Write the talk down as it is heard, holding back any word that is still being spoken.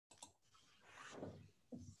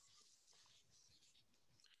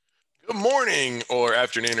Morning or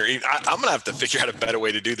afternoon or evening. I'm gonna have to figure out a better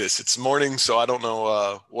way to do this. It's morning, so I don't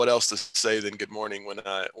know what else to say than good morning when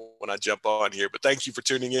I jump on here. But thank you for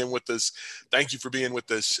tuning in with us. Thank you for being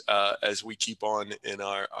with us as we keep on in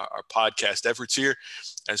our podcast efforts here,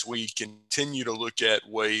 as we continue to look at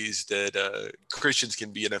ways that Christians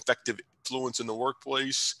can be an effective influence in the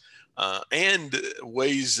workplace. And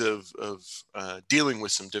ways of dealing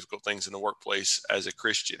with some difficult things in the workplace as a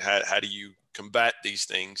Christian. How do you combat these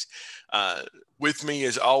things? Uh, with me,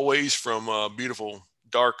 as always, from beautiful,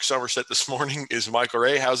 dark Somerset this morning is Michael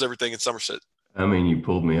Ray. How's everything in Somerset? I mean, you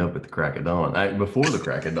pulled me up at the crack of dawn. Before the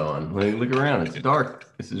crack of dawn. When you look around, it's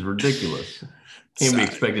dark. This is ridiculous. Can't be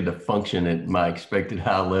expected to function at my expected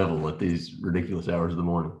high level at these ridiculous hours of the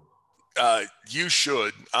morning. You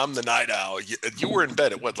should. I'm the night owl. You were in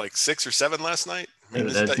bed at what, like 6 or 7 last night? I mean,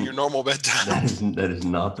 isn't That's that your normal bedtime? that is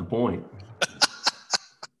not the point.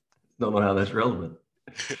 Don't know how that's relevant.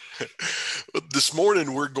 This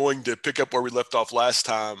morning, we're going to pick up where we left off last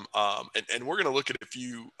time, and we're going to look at a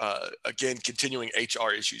few, again, continuing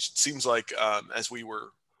HR issues. It seems like as we were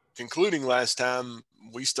concluding last time,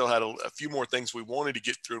 we still had a few more things we wanted to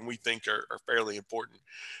get through and we think are fairly important.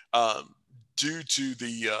 Due to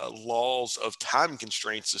the laws of time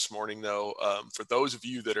constraints this morning, though, for those of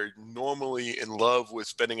you that are normally in love with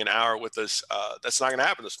spending an hour with us, that's not going to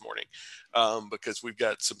happen this morning because we've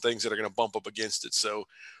got some things that are going to bump up against it. So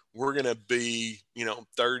we're going to be,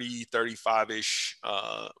 30, 35-ish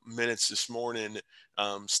minutes this morning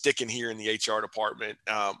sticking here in the HR department.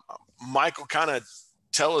 Michael, kind of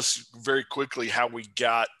tell us very quickly how we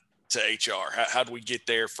got to HR. How do we get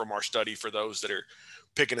there from our study for those that are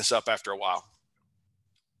picking us up after a while?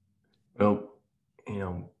 Well,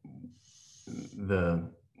 the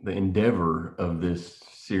endeavor of this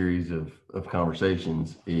series of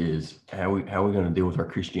conversations is how we going to deal with our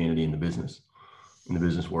Christianity in the business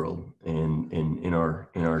world and in our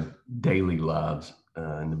daily lives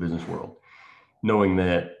in the business world, knowing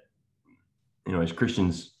that as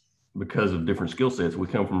Christians, because of different skill sets, we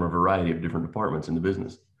come from a variety of different departments in the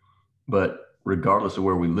business. But regardless of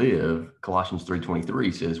where we live, Colossians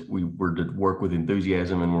 3:23 says we're to work with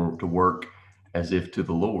enthusiasm and we're to work as if to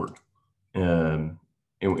the Lord. And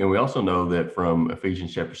we also know that from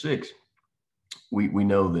Ephesians chapter 6, we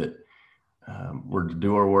know that we're to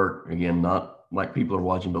do our work, again, not like people are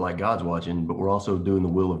watching, but like God's watching, but we're also doing the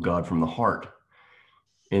will of God from the heart.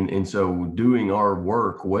 And so doing our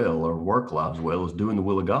work well, our work lives well, is doing the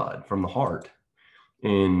will of God from the heart.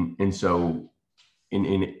 And so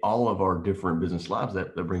in all of our different business lives,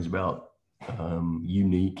 that brings about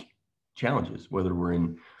unique challenges, whether we're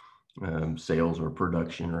in sales or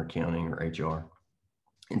production or accounting or HR.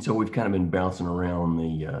 And so we've kind of been bouncing around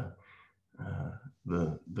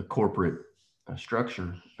the corporate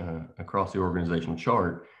structure across the organizational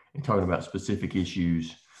chart and talking about specific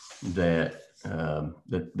issues that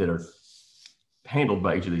are handled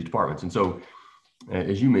by each of these departments. And so,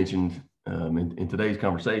 as you mentioned in today's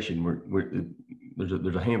conversation,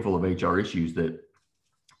 there's a handful of HR issues that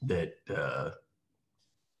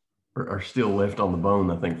are still left on the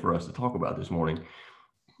bone, I think, for us to talk about this morning.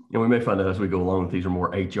 And we may find out as we go along that these are more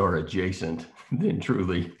HR adjacent than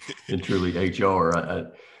truly HR.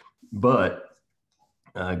 But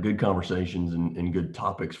good conversations and good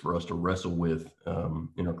topics for us to wrestle with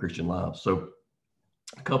in our Christian lives. So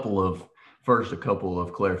a couple of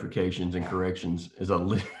clarifications and corrections as I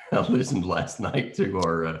listened last night to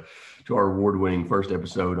our award-winning first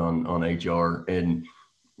episode on HR. And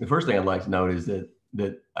the first thing I'd like to note is that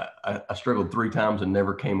I struggled 3 times and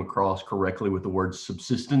never came across correctly with the word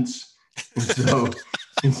subsistence.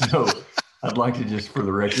 And so I'd like to just, for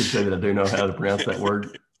the record, say that I do know how to pronounce that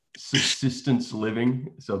word, subsistence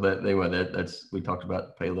living. So that's we talked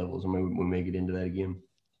about pay levels, and we may get into that again.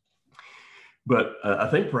 But I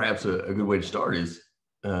think perhaps a good way to start is,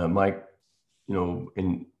 Mike,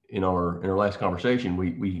 in our last conversation,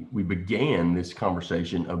 we began this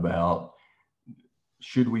conversation about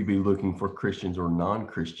should we be looking for Christians or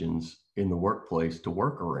non-Christians in the workplace to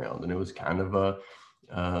work around, and it was kind of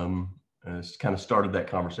started that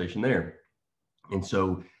conversation there. And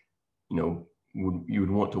so, you would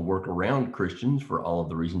want to work around Christians for all of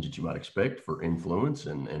the reasons that you might expect, for influence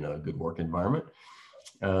and a good work environment.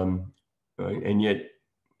 And yet,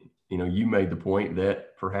 you made the point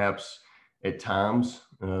that perhaps at times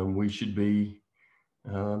we should be,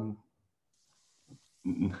 I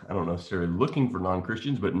don't necessarily looking for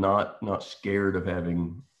non-Christians, but not scared of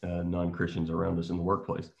having non-Christians around us in the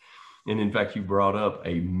workplace. And in fact, you brought up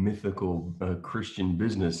a mythical Christian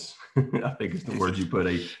business. I think it's the word you put,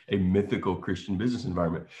 a mythical Christian business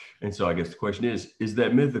environment. And so I guess the question is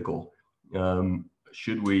that mythical?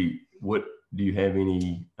 what do you have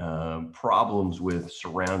any problems with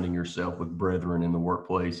surrounding yourself with brethren in the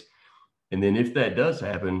workplace? And then if that does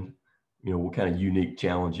happen, what kind of unique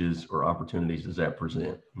challenges or opportunities does that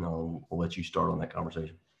present? And I'll let you start on that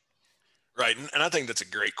conversation. Right. And I think that's a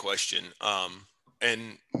great question.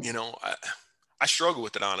 And, I struggle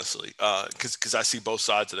with it, honestly, because I see both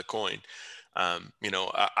sides of the coin.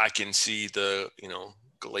 I can see the,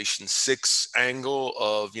 Galatians 6 angle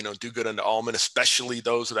of, do good unto all men, especially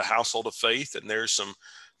those of the household of faith. And there's some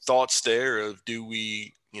thoughts there of, do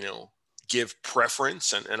we, give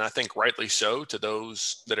preference, and I think rightly so, to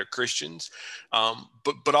those that are Christians.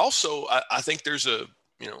 But also I think there's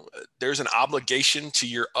there's an obligation to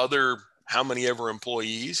your other how many ever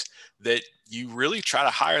employees that you really try to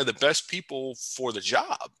hire the best people for the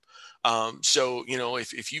job. So,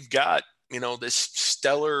 if you've got, this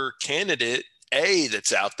stellar candidate A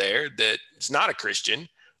that's out there that is not a Christian,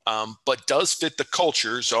 but does fit the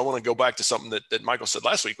culture. So I want to go back to something that Michael said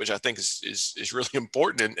last week, which I think is really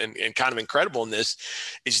important and kind of incredible in this,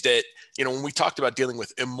 is that, when we talked about dealing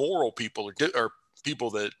with immoral people or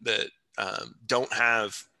people that don't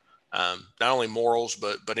have not only morals,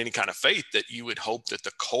 but any kind of faith, that you would hope that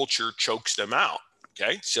the culture chokes them out.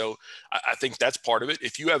 Okay. So I think that's part of it.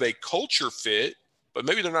 If you have a culture fit, but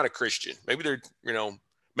maybe they're not a Christian, maybe they're,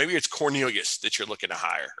 maybe it's Cornelius that you're looking to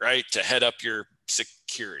hire, right, to head up your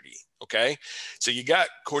security. Okay. So you got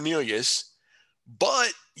Cornelius,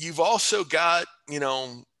 but you've also got,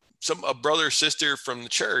 a brother or sister from the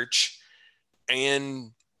church,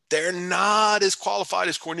 and they're not as qualified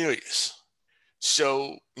as Cornelius.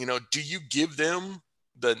 So, do you give them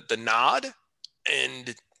the nod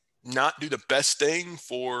and not do the best thing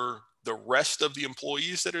for the rest of the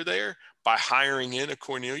employees that are there by hiring in a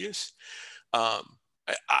Cornelius? I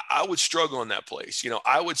would struggle in that place.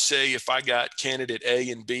 I would say if I got candidate A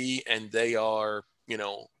and B and they are,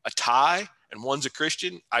 a tie and one's a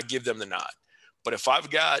Christian, I give them the nod. But if I've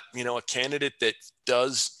got, a candidate that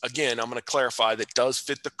does, again, I'm going to clarify, that does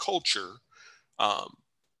fit the culture,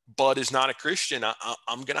 but is not a Christian,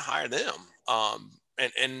 I'm going to hire them.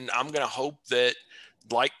 And I'm going to hope that,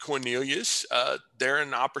 like Cornelius, they're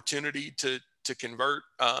an opportunity to convert,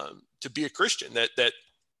 to be a Christian, that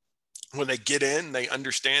when they get in, they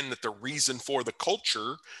understand that the reason for the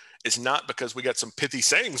culture is not because we got some pithy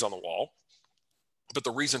sayings on the wall, but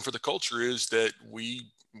the reason for the culture is that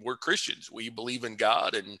we're Christians. We believe in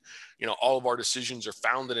God, and, all of our decisions are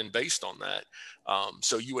founded and based on that.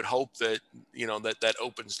 So you would hope that, that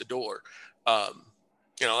opens the door.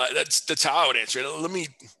 That's how I would answer it. Let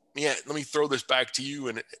me throw this back to you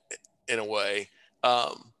in a way.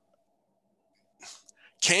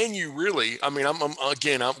 Can you really,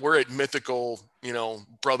 we're at mythical,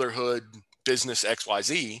 brotherhood business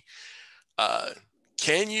XYZ.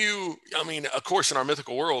 Can you, of course, in our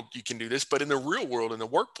mythical world, you can do this, but in the real world, in the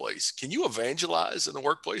workplace, can you evangelize in the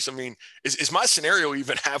workplace? Is my scenario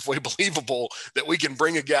even halfway believable that we can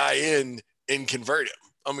bring a guy in and convert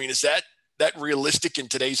him? Is that realistic in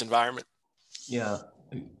today's environment? Yeah.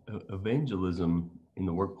 Evangelism in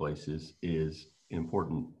the workplace is an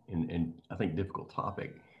important and I think difficult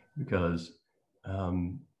topic, because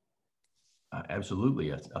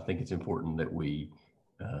absolutely, I think it's important that we,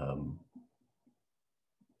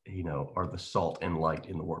 are the salt and light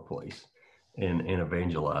in the workplace, and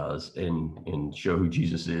evangelize and show who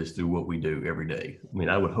Jesus is through what we do every day.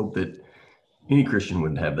 I would hope that any Christian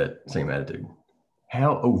would have that same attitude.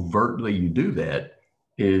 How overtly you do that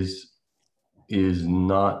is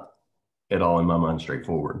not at all, in my mind,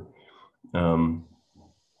 straightforward. And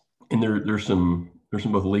there's some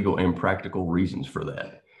both legal and practical reasons for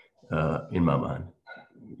that, in my mind.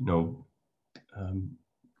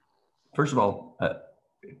 First of all,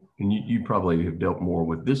 and you probably have dealt more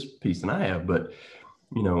with this piece than I have, but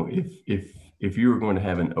if you were going to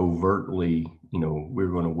have an overtly,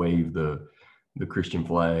 we're going to wave the Christian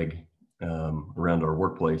flag around our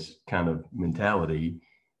workplace kind of mentality,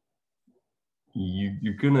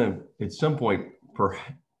 you're going to at some point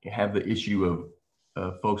have the issue of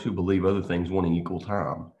folks who believe other things wanting equal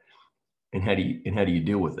time, and how do you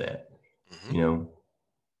deal with that? Mm-hmm.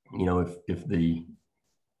 If the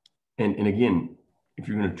and again, if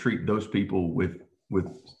you're going to treat those people with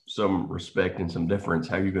some respect and some deference,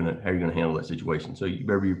 how are you going to handle that situation? So you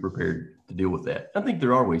better be prepared to deal with that. I think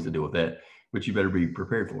there are ways to deal with that, but you better be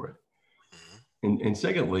prepared for it. And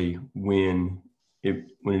secondly, when it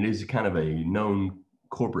is kind of a known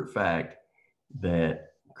corporate fact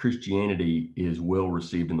that Christianity is well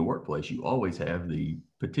received in the workplace, you always have the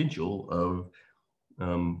potential of,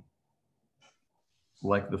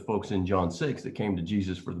 like the folks in John 6 that came to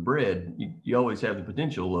Jesus for the bread, you always have the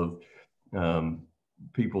potential of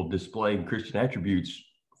people displaying Christian attributes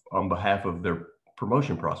on behalf of their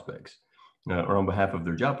promotion prospects or on behalf of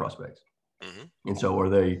their job prospects. Mm-hmm. And so are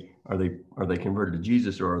they converted to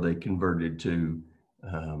Jesus, or are they converted to,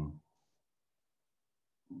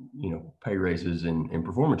 pay raises and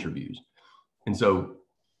performance reviews? And so,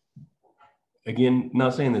 again,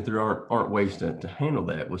 not saying that there aren't ways to handle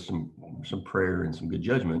that with some prayer and some good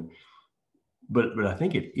judgment, but I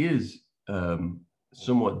think it is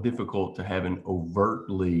somewhat difficult to have an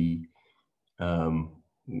overtly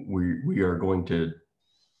we are going to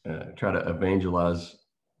try to evangelize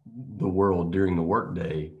the world during the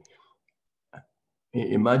workday.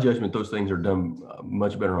 In my judgment, those things are done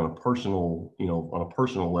much better on a personal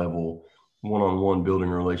level, one-on-one, building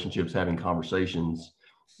relationships, having conversations,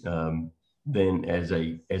 than as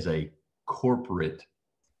a corporate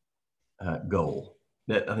goal.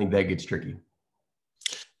 I think that gets tricky.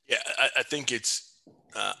 Yeah, I think it's.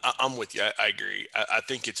 I'm with you. I agree. I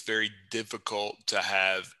think it's very difficult to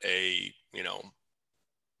have a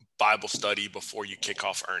Bible study before you kick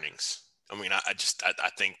off earnings. I mean, I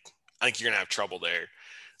think you're gonna have trouble there.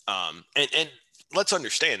 And let's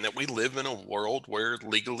understand that we live in a world where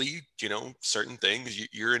legally, certain things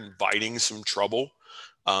you're inviting some trouble.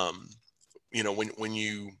 When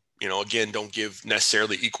you again, don't give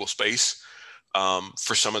necessarily equal space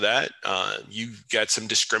for some of that. You've got some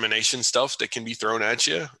discrimination stuff that can be thrown at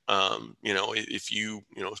you. If you,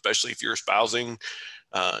 especially if you're espousing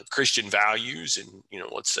Christian values, and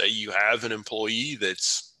let's say you have an employee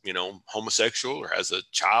that's homosexual, or has a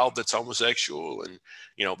child that's homosexual, and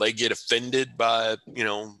they get offended by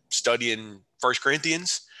studying First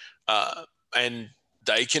Corinthians, and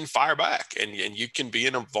they can fire back, and you can be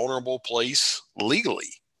in a vulnerable place legally,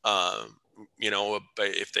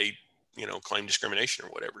 if they claim discrimination or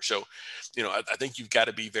whatever. So I think you've got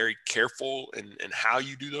to be very careful in how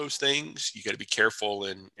you do those things. You got to be careful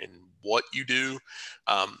in what you do.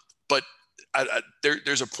 But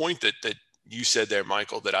there's a point that you said there,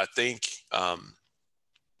 Michael, that I think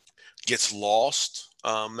gets lost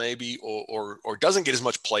maybe, or doesn't get as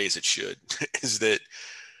much play as it should, is that,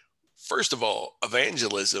 first of all,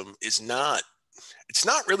 evangelism it's not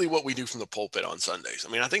really what we do from the pulpit on Sundays.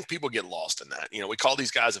 I mean, I think people get lost in that. We call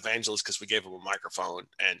these guys evangelists because we gave them a microphone,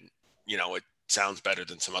 and it sounds better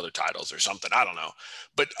than some other titles or something. I don't know.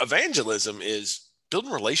 But evangelism is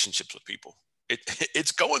building relationships with people.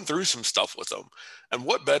 It's going through some stuff with them. And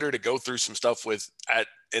what better to go through some stuff with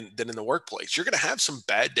than in the workplace? You're going to have some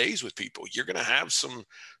bad days with people. You're going to have some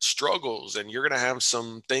struggles, and you're going to have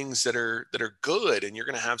some things that are good, and you're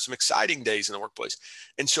going to have some exciting days in the workplace.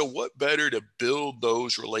 And so what better to build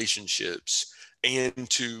those relationships and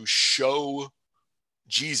to show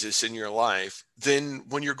Jesus in your life than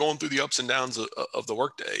when you're going through the ups and downs of the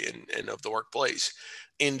workday and of the workplace.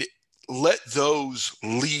 And let those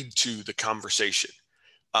lead to the conversation.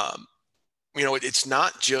 It's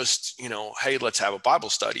not just, hey, let's have a Bible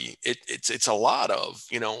study. It's a lot of,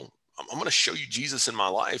 I'm going to show you Jesus in my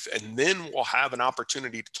life, and then we'll have an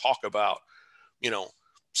opportunity to talk about,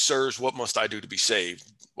 sirs, what must I do to be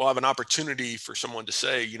saved? We'll have an opportunity for someone to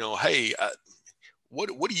say, hey, what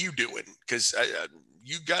are you doing? Because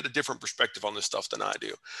you've got a different perspective on this stuff than I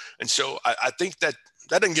do. And so I think that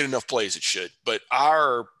doesn't get enough play as it should, but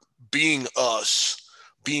our being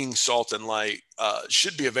salt and light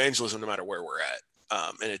should be evangelism no matter where we're at.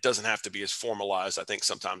 And it doesn't have to be as formalized, I think,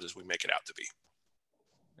 sometimes as we make it out to be.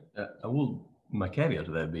 My caveat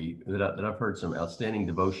to that be that I've heard some outstanding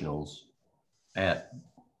devotionals at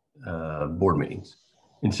board meetings.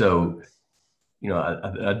 And so,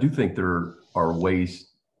 I do think there are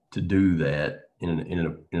ways to do that in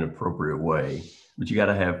an appropriate way, but you got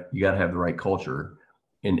to have the right culture.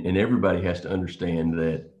 And everybody has to understand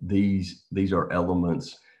that these are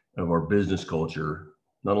elements of our business culture,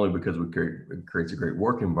 not only because it creates a great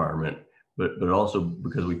work environment, but also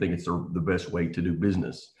because we think it's the best way to do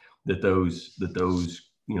business. That those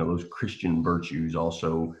Christian virtues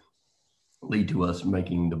also lead to us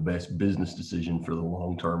making the best business decision for the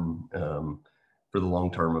long term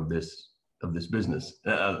of this business.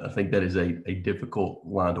 I think that is a difficult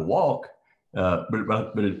line to walk, but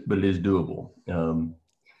it is doable.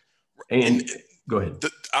 And go ahead.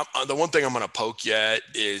 The one thing I'm going to poke you at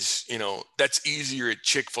is, that's easier at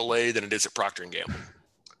Chick-fil-A than it is at Procter & Gamble,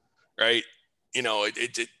 right?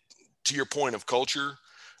 To your point of culture,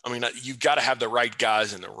 I mean, you've got to have the right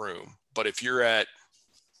guys in the room. But if you're at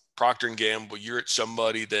Procter & Gamble, you're at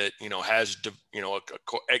somebody that, has,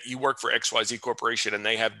 you work for XYZ Corporation and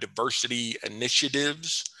they have diversity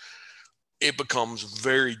initiatives, it becomes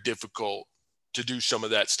very difficult to do some of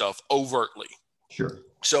that stuff overtly. Sure.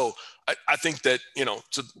 So I think that,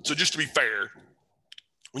 so just to be fair,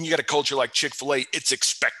 when you got a culture like Chick-fil-A, it's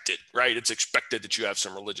expected, right? It's expected that you have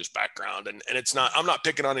some religious background. And it's not, I'm not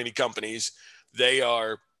picking on any companies. They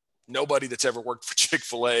are, nobody that's ever worked for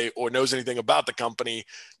Chick-fil-A or knows anything about the company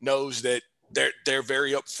knows that they're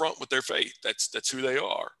very upfront with their faith. That's who they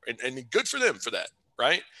are. And good for them for that,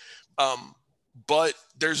 right? But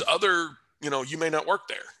there's other, you may not work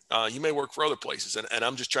there. You may work for other places. And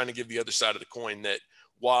I'm just trying to give the other side of the coin that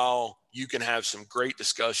while you can have some great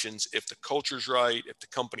discussions, if the culture's right, if the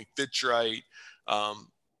company fits right,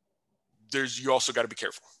 you also got to be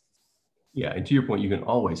careful. Yeah, and to your point, you can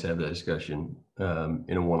always have that discussion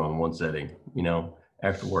in a one-on-one setting.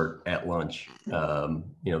 After work, at lunch.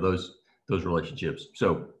 Those relationships.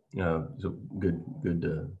 So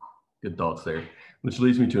good thoughts there. Which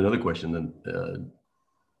leads me to another question. Then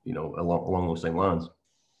along those same lines,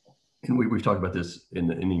 and we've talked about this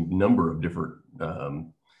in any number of different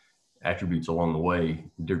attributes along the way,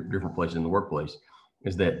 different places in the workplace,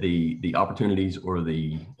 is that the opportunities or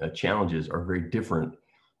the challenges are very different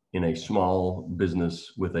in a small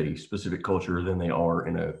business with a specific culture than they are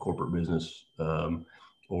in a corporate business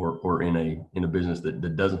or in a business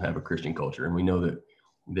that doesn't have a Christian culture. And we know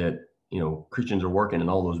that Christians are working in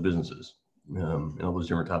all those businesses, in all those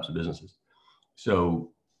different types of businesses.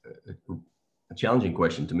 So a challenging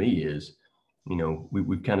question to me is,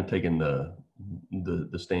 we've kind of taken the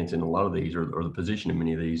stance in a lot of these, or the position in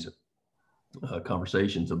many of these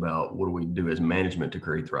conversations about what do we do as management to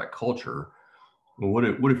create the right culture. Well,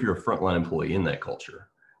 what if you're a frontline employee in that culture,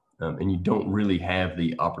 and you don't really have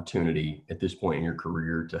the opportunity at this point in your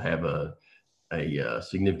career to have a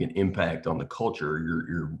significant impact on the culture?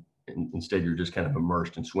 Instead you're just kind of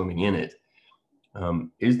immersed and swimming in it.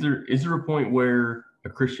 Is there a point where a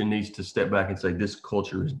Christian needs to step back and say, this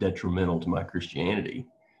culture is detrimental to my Christianity?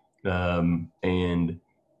 And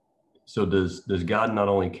so does God not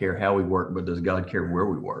only care how we work, but does God care where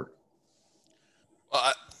we work?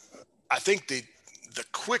 Well, I think the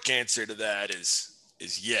quick answer to that is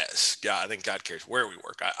yes. God, I think God cares where we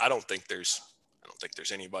work. I don't think there's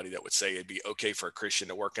anybody that would say it'd be okay for a Christian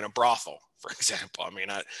to work in a brothel, for example. I mean,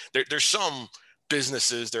 there's some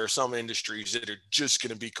businesses, there are some industries that are just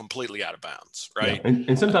going to be completely out of bounds, right? Yeah.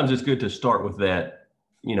 And sometimes it's good to start with that,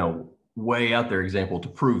 way out there example to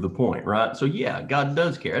prove the point, right? So yeah, God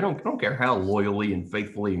does care. I don't care how loyally and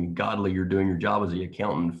faithfully and godly you're doing your job as the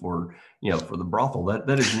accountant for the brothel.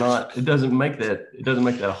 That is not, it doesn't make that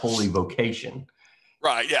a holy vocation.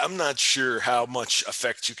 Right. Yeah. I'm not sure how much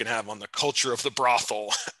effect you can have on the culture of the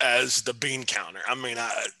brothel as the bean counter. I mean,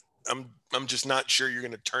 I'm just not sure you're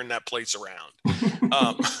going to turn that place around.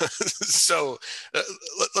 So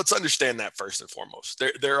let's understand that first and foremost.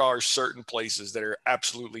 There are certain places that are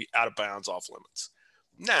absolutely out of bounds, off limits.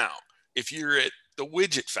 Now, if you're at the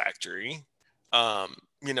widget factory,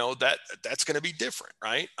 that's going to be different,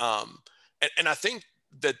 right? And I think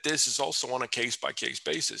that this is also on a case by case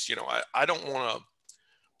basis. I don't want to.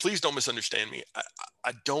 Please don't misunderstand me.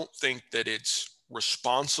 I don't think that it's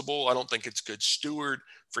responsible. I don't think it's good steward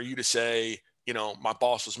for you to say, my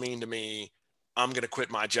boss was mean to me, I'm going to quit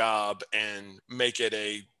my job and make it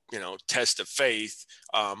a, test of faith.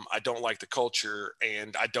 I don't like the culture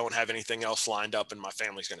and I don't have anything else lined up and my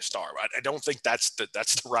family's going to starve. I don't think that's the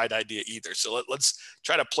right idea either. So let's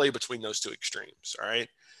try to play between those two extremes. All right.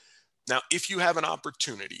 Now, if you have an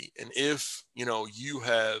opportunity and if, you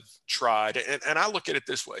have tried, and I look at it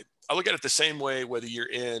this way, I look at it the same way, whether you're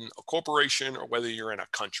in a corporation or whether you're in a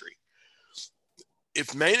country.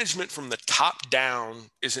 If management from the top down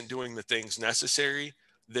isn't doing the things necessary,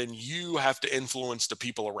 then you have to influence the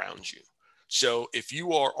people around you. So if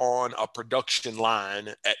you are on a production line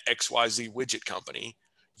at XYZ widget company,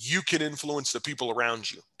 you can influence the people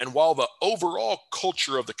around you. And while the overall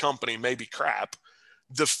culture of the company may be crap,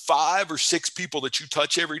 the 5 or 6 people that you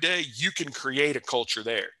touch every day, you can create a culture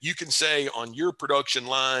there. You can say on your production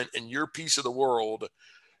line and your piece of the world,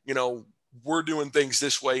 we're doing things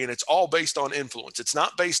this way, and it's all based on influence. It's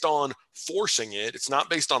not based on forcing it. It's not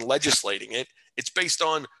based on legislating it. It's based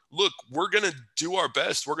on, look, we're going to do our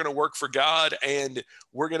best. We're going to work for God, and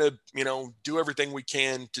we're going to, do everything we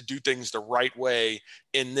can to do things the right way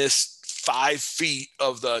in this 5 feet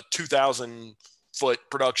of the 2,000-foot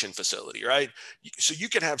production facility, right? So you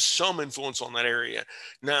can have some influence on that area.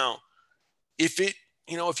 Now, if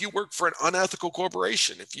you work for an unethical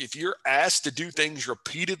corporation, if you're asked to do things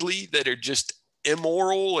repeatedly that are just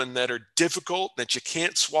immoral and that are difficult, that you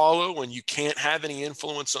can't swallow and you can't have any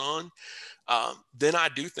influence on, then I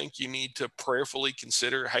do think you need to prayerfully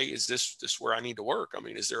consider, hey, is this where I need to work? I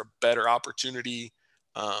mean, is there a better opportunity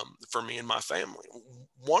for me and my family?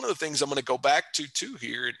 One of the things I'm going to go back to too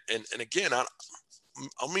here, and again, I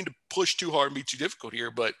don't mean to push too hard and be too difficult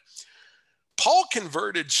here, but Paul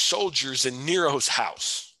converted soldiers in Nero's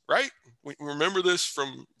house, right? We remember this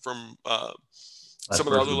from some of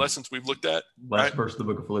the other lessons we've looked at. Last verse of the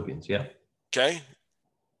book of Philippians, yeah. Okay.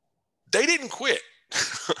 They didn't quit,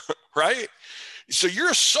 right? So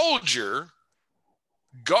you're a soldier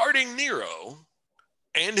guarding Nero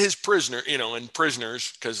and his prisoner, and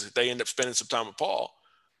prisoners, because they end up spending some time with Paul.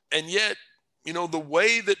 And yet, the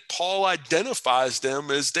way that Paul identifies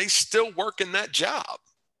them is they still work in that job.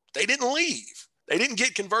 They didn't leave. They didn't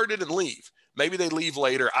get converted and leave. Maybe they leave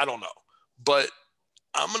later. I don't know. But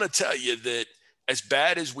I'm going to tell you that as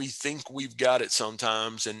bad as we think we've got it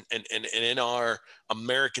sometimes, and in our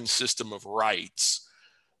American system of rights,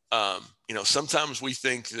 sometimes we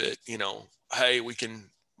think that, hey, we can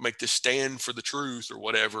make this stand for the truth or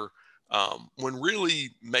whatever, when really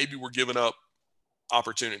maybe we're giving up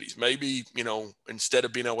opportunities. Maybe, instead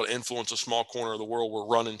of being able to influence a small corner of the world, we're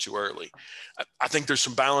running too early. I think there's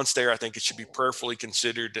some balance there. I think it should be prayerfully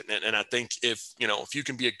considered. And I think if you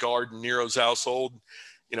can be a guard in Nero's household,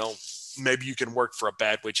 maybe you can work for a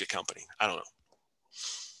bad widget company. I don't know.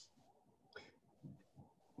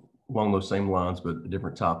 Along those same lines, but a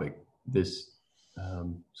different topic.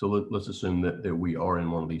 So let's assume that we are in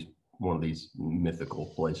one of these mythical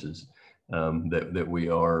places, that we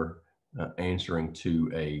are answering to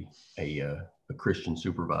a Christian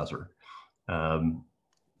supervisor.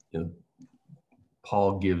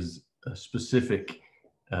 Paul gives a specific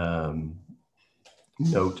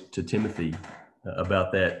note to Timothy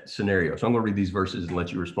about that scenario. So I'm going to read these verses and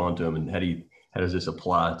let you respond to them. And how does this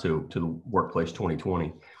apply to the workplace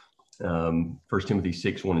 2020? 1 Timothy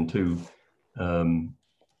 6:1-2.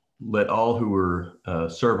 Let all who are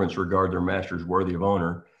servants regard their masters worthy of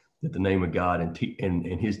honor, that the name of God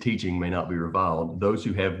and his teaching may not be reviled. Those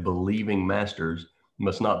who have believing masters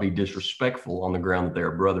must not be disrespectful on the ground that they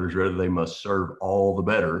are brothers. Rather, they must serve all the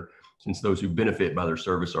better, since those who benefit by their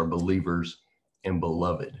service are believers and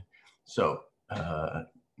beloved. So,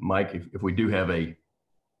 Mike, if we do have a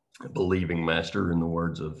believing master, in the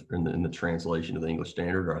words of in the translation of the English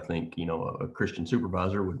Standard, or I think a Christian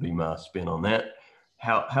supervisor would be my spin on that.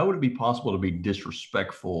 How would it be possible to be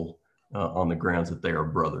disrespectful on the grounds that they are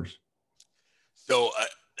brothers? So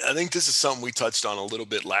I think this is something we touched on a little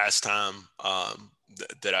bit last time.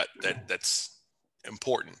 That's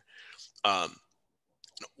important.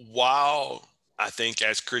 While I think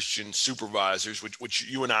as Christian supervisors, which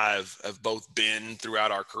you and I have both been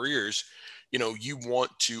throughout our careers, you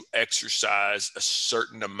want to exercise a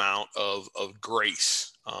certain amount of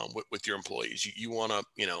grace with your employees. You want to,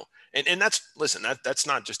 and that's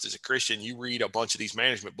not just as a Christian. You read a bunch of these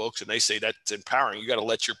management books and they say that's empowering. You got to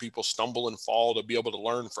let your people stumble and fall to be able to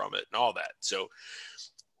learn from it and all that. So,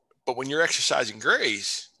 but when you're exercising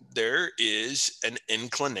grace, there is an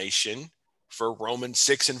inclination for Romans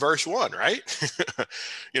 6 and verse 1, right?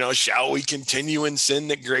 Shall we continue in sin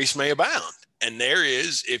that grace may abound? And there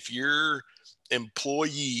is, if your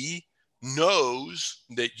employee knows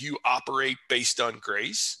that you operate based on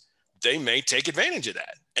grace, they may take advantage of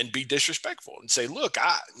that and be disrespectful and say, look,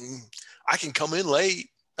 I can come in late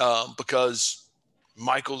because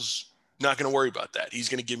Michael's not going to worry about that. He's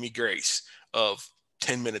going to give me grace of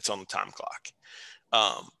 10 minutes on the time clock.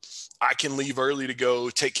 I can leave early to go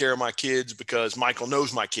take care of my kids because Michael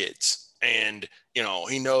knows my kids and,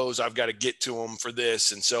 he knows I've got to get to them for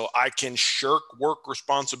this. And so I can shirk work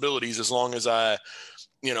responsibilities as long as I,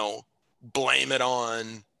 blame it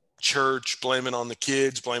on church, blame it on the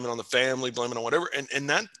kids, blame it on the family, blame it on whatever. And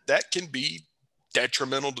that can be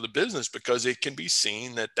detrimental to the business because it can be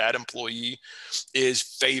seen that employee is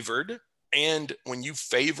favored. And when you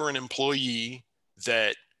favor an employee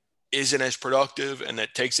that isn't as productive and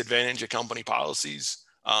that takes advantage of company policies,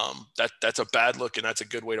 that's a bad look, and that's a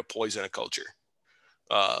good way to poison a culture.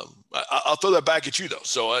 I'll throw that back at you though.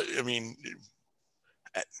 So,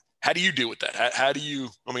 how do you deal with that? How do you,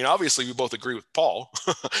 obviously we both agree with Paul,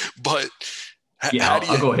 but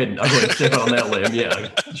I'll go ahead and step on that limb. Yeah,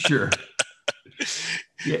 sure.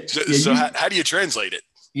 So how do you translate it?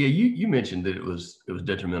 Yeah. You mentioned that it was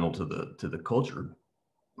detrimental to the culture.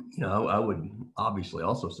 I would obviously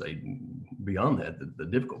also say beyond that, the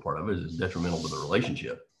difficult part of it is detrimental to the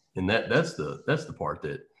relationship. And that's the part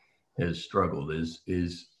that has struggled is,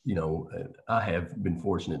 I have been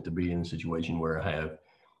fortunate to be in a situation where I have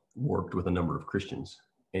worked with a number of Christians,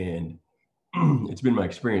 and it's been my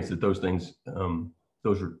experience that those things,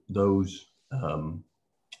 those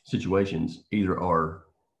situations either are,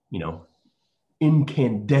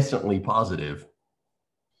 incandescently positive,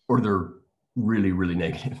 or they're really, really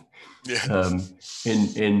negative. Yeah.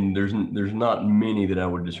 And there's not many that I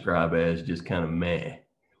would describe as just kind of meh.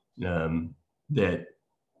 That,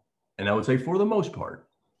 and I would say for the most part,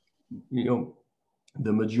 the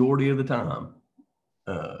majority of the time,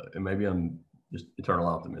 and maybe I'm just eternal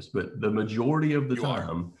optimist, but the majority of the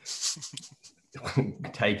time,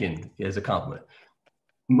 taken as a compliment,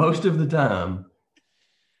 most of the time,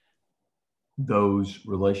 those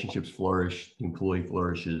relationships flourish, the employee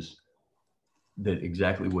flourishes. That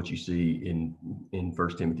exactly what you see in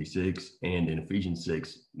 1 Timothy 6 and in Ephesians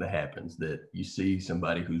 6 that happens, that you see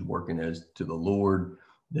somebody who's working as to the Lord,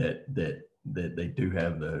 that they do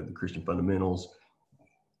have the Christian fundamentals,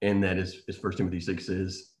 and that as 1 Timothy 6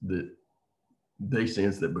 says, that they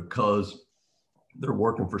sense that because they're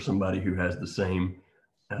working for somebody who has the same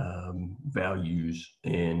values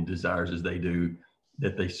and desires as they do,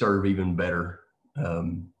 that they serve even better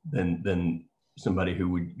than somebody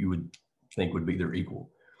who you would think would be their equal.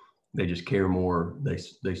 They just care more.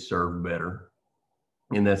 They serve better,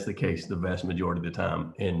 and that's the case the vast majority of the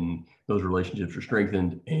time. And those relationships are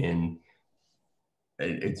strengthened, and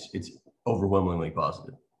it's overwhelmingly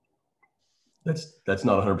positive. That's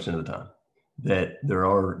not 100% of the time. That there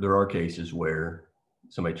are cases where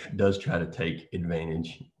somebody does try to take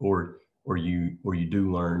advantage, or you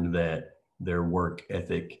do learn that their work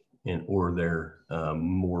ethic or their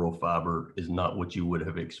moral fiber is not what you would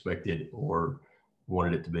have expected or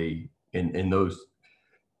wanted it to be. And those,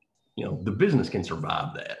 the business can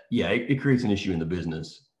survive that. Yeah, it creates an issue in the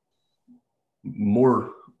business.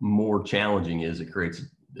 More challenging is it creates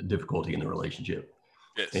a difficulty in the relationship.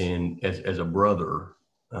 Yes. And as a brother,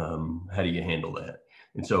 how do you handle that?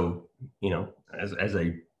 And so, as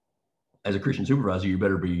a Christian supervisor, you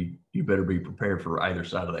better be prepared for either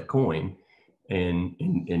side of that coin. And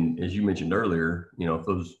as you mentioned earlier,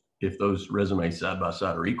 if those resumes side by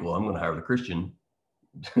side are equal, I'm going to hire the Christian.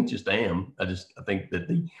 Just am. I think that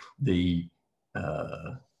the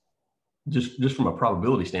just from a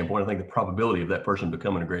probability standpoint, I think the probability of that person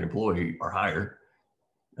becoming a great employee are higher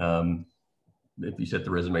if you set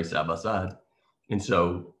the resume side by side. And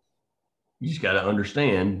so you just got to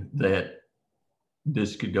understand that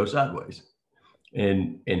this could go sideways,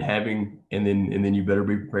 and then you better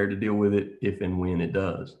be prepared to deal with it if and when it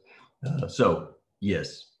does. So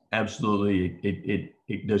yes, absolutely,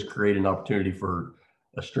 it does create an opportunity for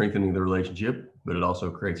a strengthening of the relationship, but it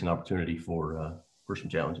also creates an opportunity for some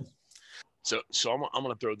challenges. So I'm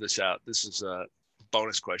going to throw this out. This is a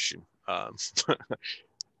bonus question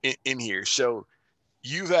in here. So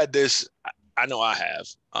you've had this, I know I have,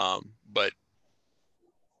 but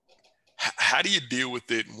how do you deal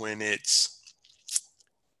with it when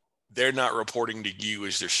they're not reporting to you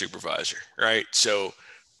as their supervisor, right? So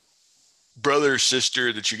brother or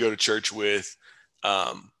sister that you go to church with,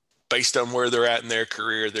 based on where they're at in their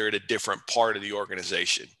career, they're at a different part of the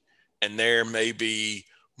organization. And there may be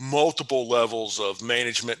multiple levels of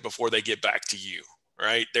management before they get back to you,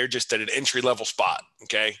 right? They're just at an entry-level spot,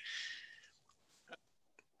 okay?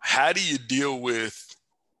 How do you deal with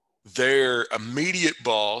their immediate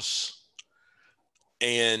boss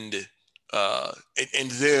and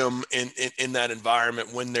them in that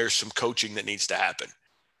environment when there's some coaching that needs to happen?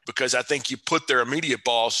 Because I think you put their immediate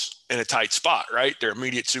boss in a tight spot, right? Their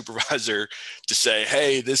immediate supervisor to say,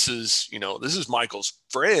 hey, this is Michael's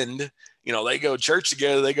friend. They go to church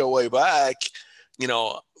together, they go way back,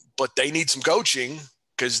 but they need some coaching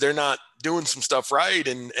because they're not doing some stuff right.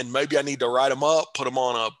 And maybe I need to write them up, put them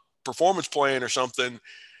on a performance plan or something.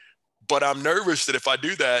 But I'm nervous that if I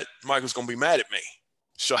do that, Michael's going to be mad at me.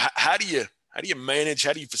 So how do you manage,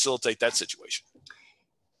 how do you facilitate that situation?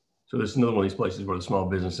 So this is another one of these places where the small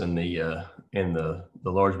business and the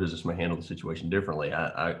large business may handle the situation differently.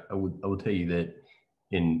 I would tell you that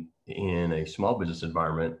in a small business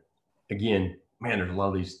environment, again, man, there's a lot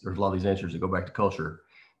of these answers that go back to culture.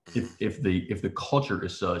 If the culture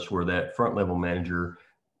is such where that front level manager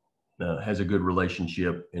has a good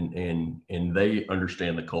relationship and they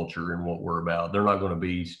understand the culture and what we're about, they're not going to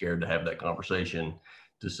be scared to have that conversation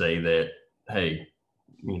to say that, hey,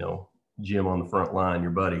 Jim on the front line,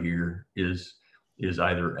 your buddy here is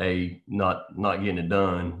either not getting it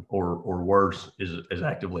done or worse, is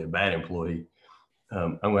actively a bad employee.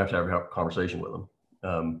 I'm going to have a conversation with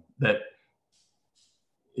them. That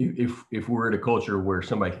if we're at a culture where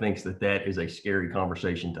somebody thinks that is a scary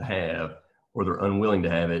conversation to have, or they're unwilling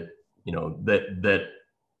to have it,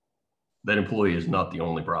 that employee is not the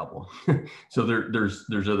only problem. So there's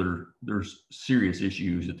serious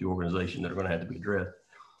issues at the organization that are going to have to be addressed.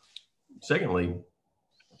 Secondly,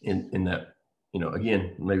 in that,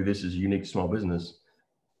 again, maybe this is unique to small business.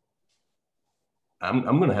 I'm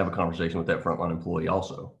going to have a conversation with that frontline employee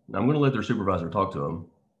also. And I'm going to let their supervisor talk to them.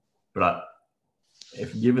 But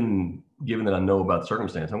if given that I know about the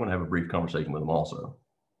circumstance, I'm going to have a brief conversation with them also.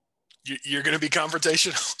 You're going to be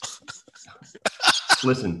confrontational?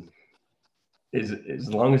 Listen, as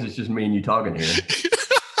long as it's just me and you talking here,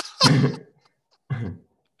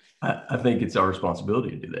 I think it's our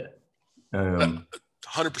responsibility to do that.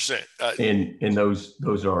 100%. And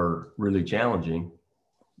those are really challenging,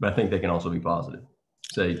 but I think they can also be positive.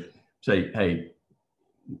 Say, hey,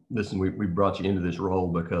 listen, we brought you into this role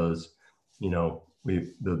because,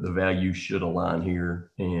 the values should align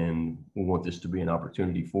here, and we want this to be an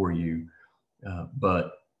opportunity for you.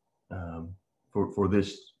 But for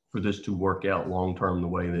this to work out long term the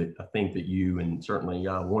way that I think that you and certainly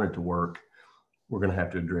I want it to work, we're going to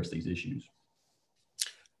have to address these issues.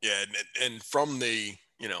 Yeah, and from the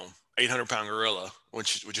 800-pound gorilla,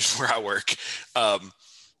 which is where I work,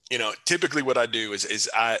 typically what I do is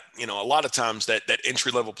I a lot of times that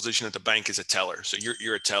entry level position at the bank is a teller. So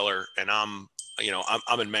you're a teller, and I'm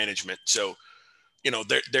in management. So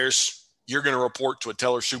you're going to report to a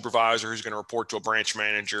teller supervisor who's going to report to a branch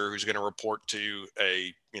manager who's going to report to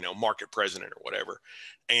a market president or whatever.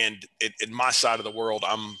 And in my side of the world,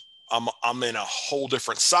 I'm in a whole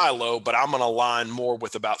different silo, but I'm going to align more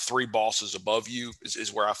with about 3 bosses above you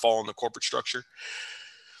is where I fall in the corporate structure.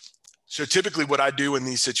 So typically what I do in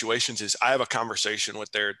these situations is I have a conversation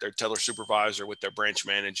with their teller supervisor, with their branch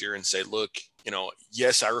manager, and say, look,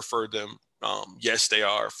 yes, I referred them. Yes, they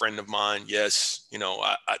are a friend of mine. Yes,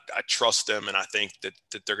 I trust them, and I think that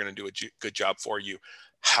they're going to do a good job for you.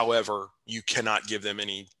 However, you cannot give them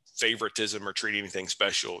any favoritism or treat anything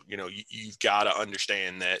special. You've got to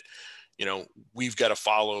understand that, we've got to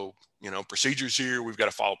follow, procedures here. We've got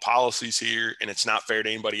to follow policies here, and it's not fair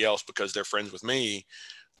to anybody else because they're friends with me,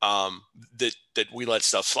 that we let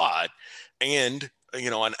stuff slide. And,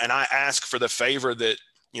 and I ask for the favor that,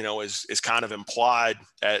 is kind of implied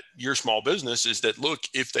at your small business, is that, look,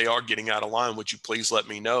 if they are getting out of line, would you please let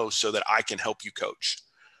me know so that I can help you coach?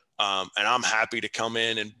 And I'm happy to come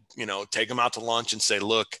in and, take them out to lunch and say,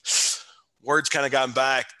 look, word's kind of gotten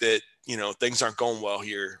back that, things aren't going well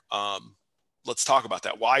here. Let's talk about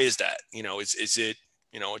that. Why is that? Is it,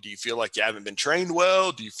 do you feel like you haven't been trained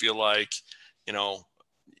well? Do you feel like,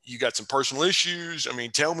 you got some personal issues? I mean,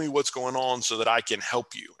 tell me what's going on so that I can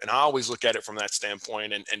help you. And I always look at it from that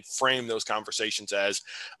standpoint and frame those conversations as,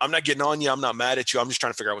 I'm not getting on you. I'm not mad at you. I'm just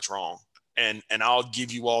trying to figure out what's wrong. And I'll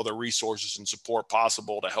give you all the resources and support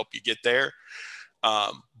possible to help you get there.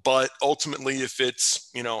 But ultimately, if it's,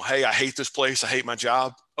 hey, I hate this place, I hate my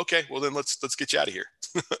job. Okay, well then let's get you out of here.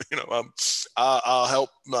 I'll help,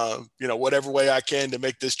 whatever way I can to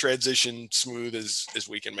make this transition smooth as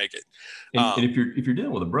we can make it. And if you're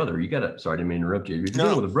dealing with a brother, you gotta, sorry, I didn't mean to interrupt you. If you're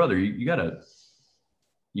dealing with a brother, you gotta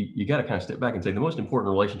kind of step back and say, the most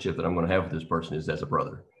important relationship that I'm going to have with this person is as a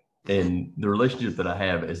brother. And the relationship that I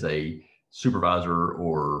have as a supervisor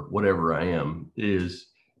or whatever I am is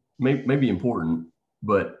maybe important,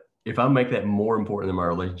 but if I make that more important than my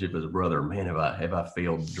relationship as a brother, man, have I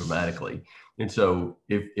failed dramatically. And so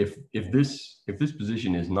if this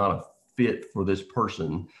position is not a fit for this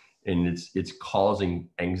person, and it's causing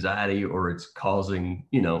anxiety, or it's causing,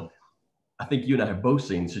 I think you and I have both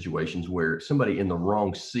seen situations where somebody in the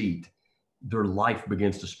wrong seat, their life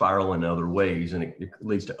begins to spiral in other ways, and it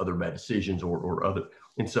leads to other bad decisions or other.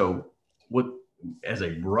 And so as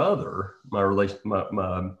a brother,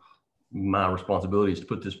 my responsibility is to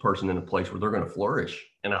put this person in a place where they're going to flourish.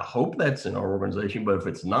 And I hope that's in our organization, but if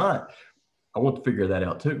it's not, I want to figure that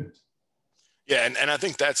out too. Yeah. And I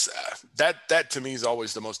think that's, that to me is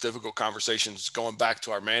always the most difficult conversations, going back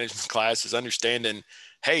to our management class, is understanding,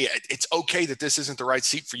 hey, it's okay that this isn't the right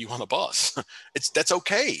seat for you on the bus. That's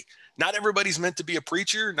okay. Not everybody's meant to be a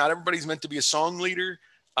preacher. Not everybody's meant to be a song leader.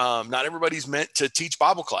 Not everybody's meant to teach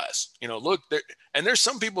Bible class. Look, there's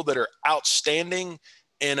some people that are outstanding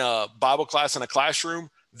in a Bible class in a classroom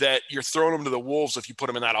that you're throwing them to the wolves if you put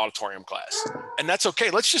them in that auditorium class. And that's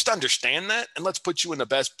okay. Let's just understand that, and let's put you in the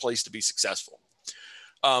best place to be successful.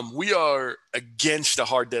 We are against a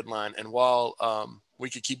hard deadline. And while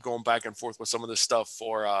we could keep going back and forth with some of this stuff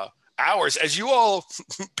for hours, as you all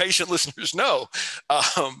patient listeners know,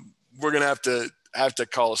 we're going to have to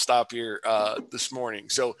call a stop here this morning.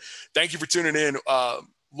 So thank you for tuning in.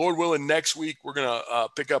 Lord willing, next week, we're going to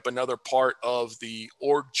pick up another part of the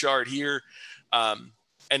org chart here.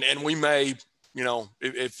 And we may,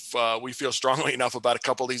 if we feel strongly enough about a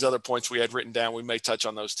couple of these other points we had written down, we may touch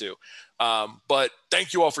on those too. But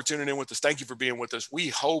thank you all for tuning in with us. Thank you for being with us. We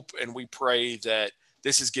hope and we pray that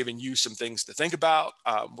this has given you some things to think about.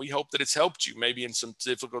 We hope that it's helped you maybe in some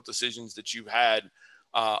difficult decisions that you've had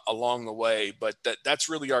along the way. But that's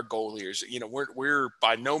really our goal here is, we're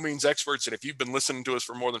by no means experts. And if you've been listening to us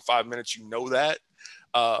for more than 5 minutes, you know that.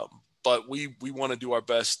 But we want to do our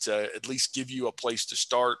best to at least give you a place to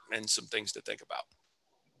start and some things to think about.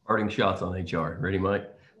 Parting shots on HR. Ready, Mike?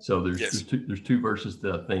 So there's two verses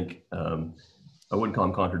that I think I wouldn't call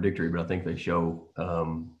them contradictory, but I think they show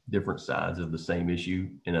different sides of the same issue.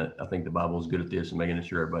 And I think the Bible is good at this and making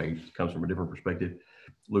sure everybody comes from a different perspective.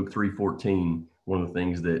 Luke 3:14, one of the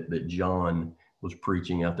things that John was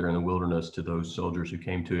preaching out there in the wilderness to those soldiers who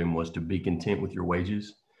came to him was to be content with your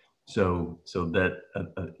wages. So that,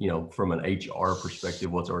 from an HR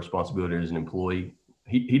perspective, what's our responsibility as an employee?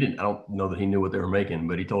 He didn't, I don't know that he knew what they were making,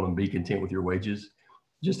 but he told them, be content with your wages.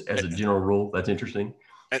 Just as a general rule. That's interesting.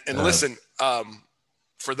 And listen,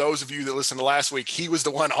 for those of you that listened to last week, he was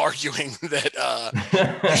the one arguing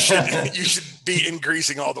that you should be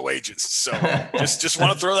increasing all the wages. So just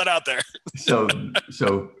want to throw that out there. So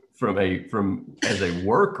from as a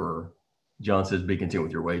worker, John says, be content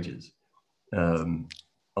with your wages.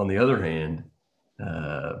 On the other hand,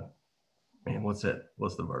 what's that?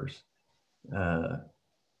 What's the verse?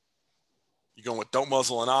 You going with don't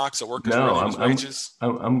muzzle an ox, a worker's wages?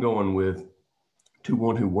 I'm going with, to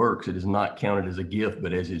one who works, it is not counted as a gift,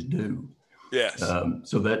 but as his due. Yes.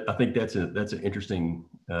 So that, I think that's an interesting,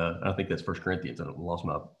 I think that's 1 Corinthians. I lost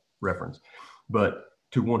my reference, but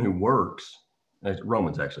to one who works, it's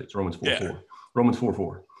Romans 4:4. Yeah. Romans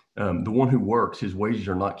 4:4. The one who works, his wages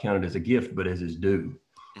are not counted as a gift, but as his due.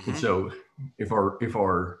 Mm-hmm. And so if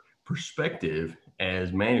our perspective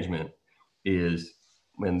as management is,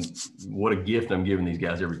 man, what a gift I'm giving these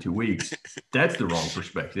guys every 2 weeks, that's the wrong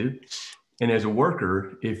perspective. And as a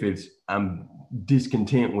worker, if it's I'm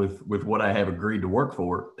discontent with what I have agreed to work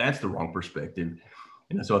for, that's the wrong perspective.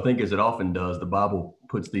 And so I think, as it often does, the Bible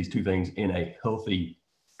puts these two things in a healthy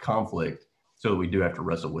conflict, so that we do have to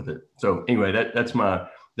wrestle with it. So anyway, that's my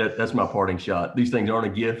parting shot. These things aren't a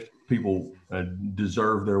gift. People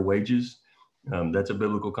deserve their wages. That's a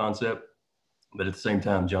biblical concept. But at the same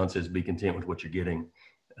time, John says, be content with what you're getting.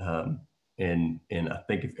 And I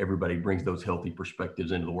think if everybody brings those healthy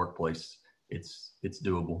perspectives into the workplace, it's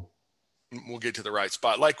doable. We'll get to the right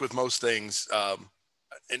spot. Like with most things,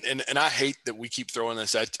 and I hate that we keep throwing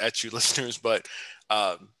this at you listeners, but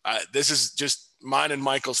this is just mine and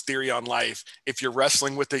Michael's theory on life. If you're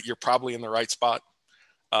wrestling with it, you're probably in the right spot.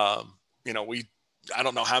 I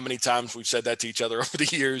don't know how many times we've said that to each other over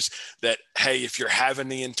the years, that, hey, if you're having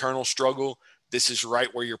the internal struggle, this is right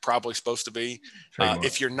where you're probably supposed to be.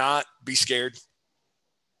 If you're not, be scared.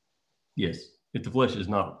 Yes. If the flesh is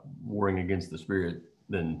not warring against the spirit,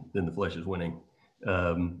 then the flesh is winning.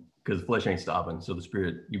 Because the flesh ain't stopping. So the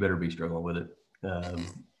spirit, you better be struggling with it.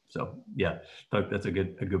 So yeah, that's a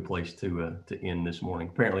good place to end this morning.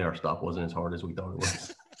 Apparently our stop wasn't as hard as we thought it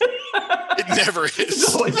was. It never is.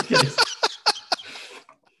 It's always the case.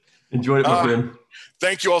 Enjoyed it, my friend.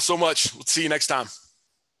 Thank you all so much. We'll see you next time.